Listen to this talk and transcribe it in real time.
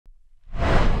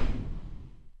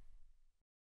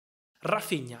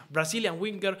Rafinha, Brazilian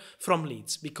winger from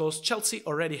Leeds, because Chelsea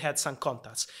already had some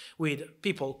contacts with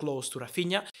people close to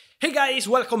Rafinha. Hey guys,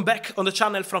 welcome back on the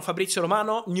channel from Fabrizio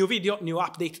Romano. New video, new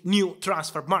update, new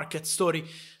transfer market story.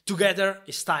 Together,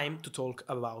 it's time to talk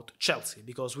about Chelsea,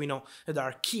 because we know that there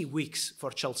are key weeks for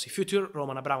Chelsea future.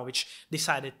 Roman Abramovich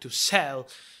decided to sell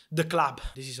the club.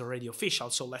 This is already official,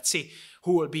 so let's see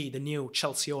who will be the new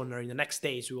Chelsea owner in the next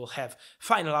days. We will have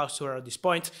final answer at this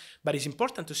point, but it's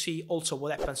important to see also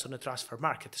what happens on the transfer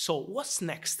market. So what's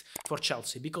next for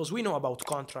Chelsea? Because we know about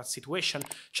contract situation.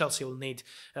 Chelsea will need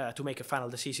to make a final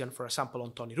decision, for example,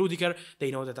 on Tony Rudiger.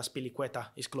 They know that Azpilicueta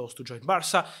is close to join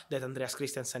Barca, that Andreas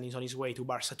Christensen is on his way to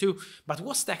Barca too. But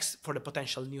what's next for the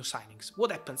potential new signings?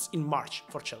 What happens in March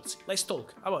for Chelsea? Let's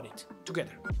talk about it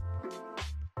together.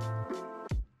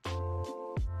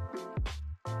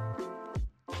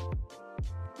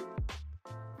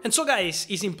 And so guys,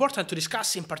 it's important to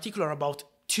discuss in particular about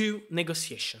two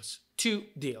negotiations, two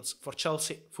deals for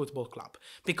Chelsea Football Club,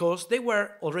 because they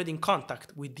were already in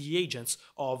contact with the agents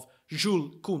of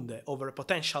Jules Koundé over a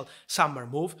potential summer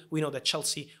move. We know that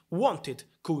Chelsea wanted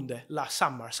Koundé last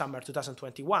summer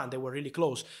 2021. They were really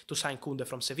close to sign Koundé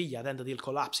from Sevilla. Then the deal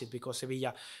collapsed because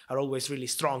Sevilla are always really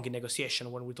strong in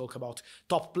negotiation when we talk about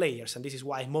top players, and this is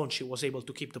why Monchi was able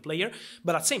to keep the player.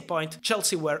 But at the same point,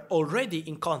 Chelsea were already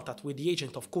in contact with the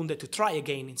agent of Koundé to try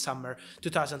again in summer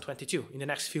 2022, in the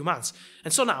next few months.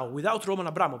 And so now, without Roman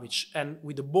Abramovich and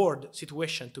with the board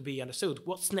situation to be understood,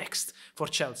 what's next for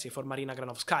Chelsea, for Marina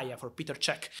Granovskaya, for Peter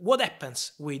Cech? What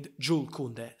happens with Jules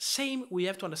Koundé? Same we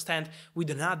have to understand with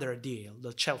another deal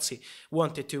that Chelsea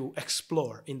wanted to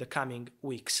explore in the coming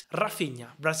weeks. Rafinha,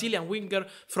 Brazilian winger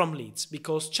from Leeds,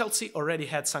 because Chelsea already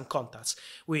had some contacts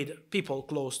with people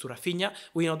close to Rafinha.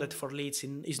 We know that for Leeds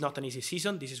it's not an easy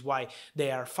season. This is why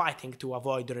they are fighting to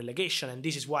avoid the relegation, and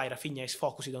this is why Rafinha is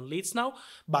focused on Leeds now.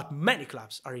 But many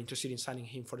clubs are interested in signing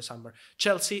him for the summer.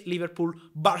 Chelsea, Liverpool,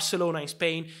 Barcelona in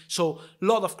Spain, so a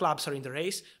lot of clubs are in the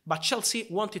race. But Chelsea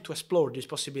wanted to explore this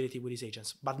possibility with his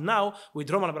agents. But now, with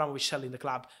Roman Abramovich selling the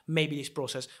club, maybe this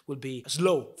process will be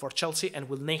slow for Chelsea and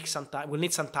will need some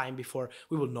time before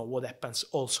we will know what happens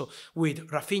also with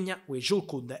Rafinha, with Jules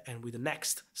Koundé, and with the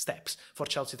next steps for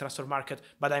Chelsea transfer market.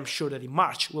 But I'm sure that in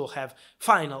March we'll have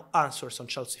final answers on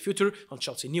Chelsea future, on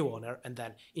Chelsea new owner, and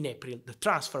then in April the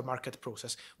transfer market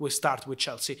process will start with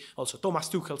Chelsea. Also, Thomas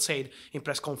Tuchel said in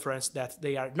press conference that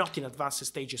they are not in advanced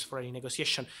stages for any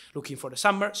negotiation looking for the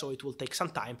summer, so it will take some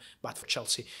time, but for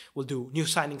Chelsea we'll do new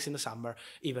signings in the summer,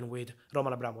 even with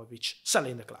Roman Abramovich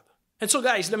selling the club. And so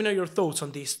guys, let me know your thoughts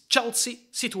on this Chelsea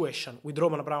situation with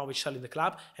Roman Abramovich selling the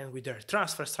club and with their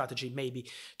transfer strategy maybe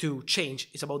to change.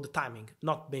 It's about the timing,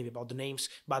 not maybe about the names,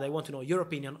 but I want to know your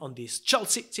opinion on this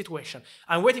Chelsea situation.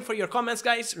 I'm waiting for your comments,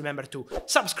 guys. Remember to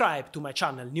subscribe to my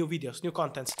channel, new videos, new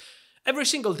contents every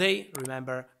single day.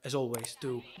 Remember, as always,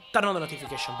 to turn on the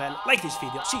notification bell, like this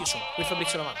video. See you soon with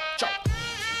Fabrizio Romano. Ciao!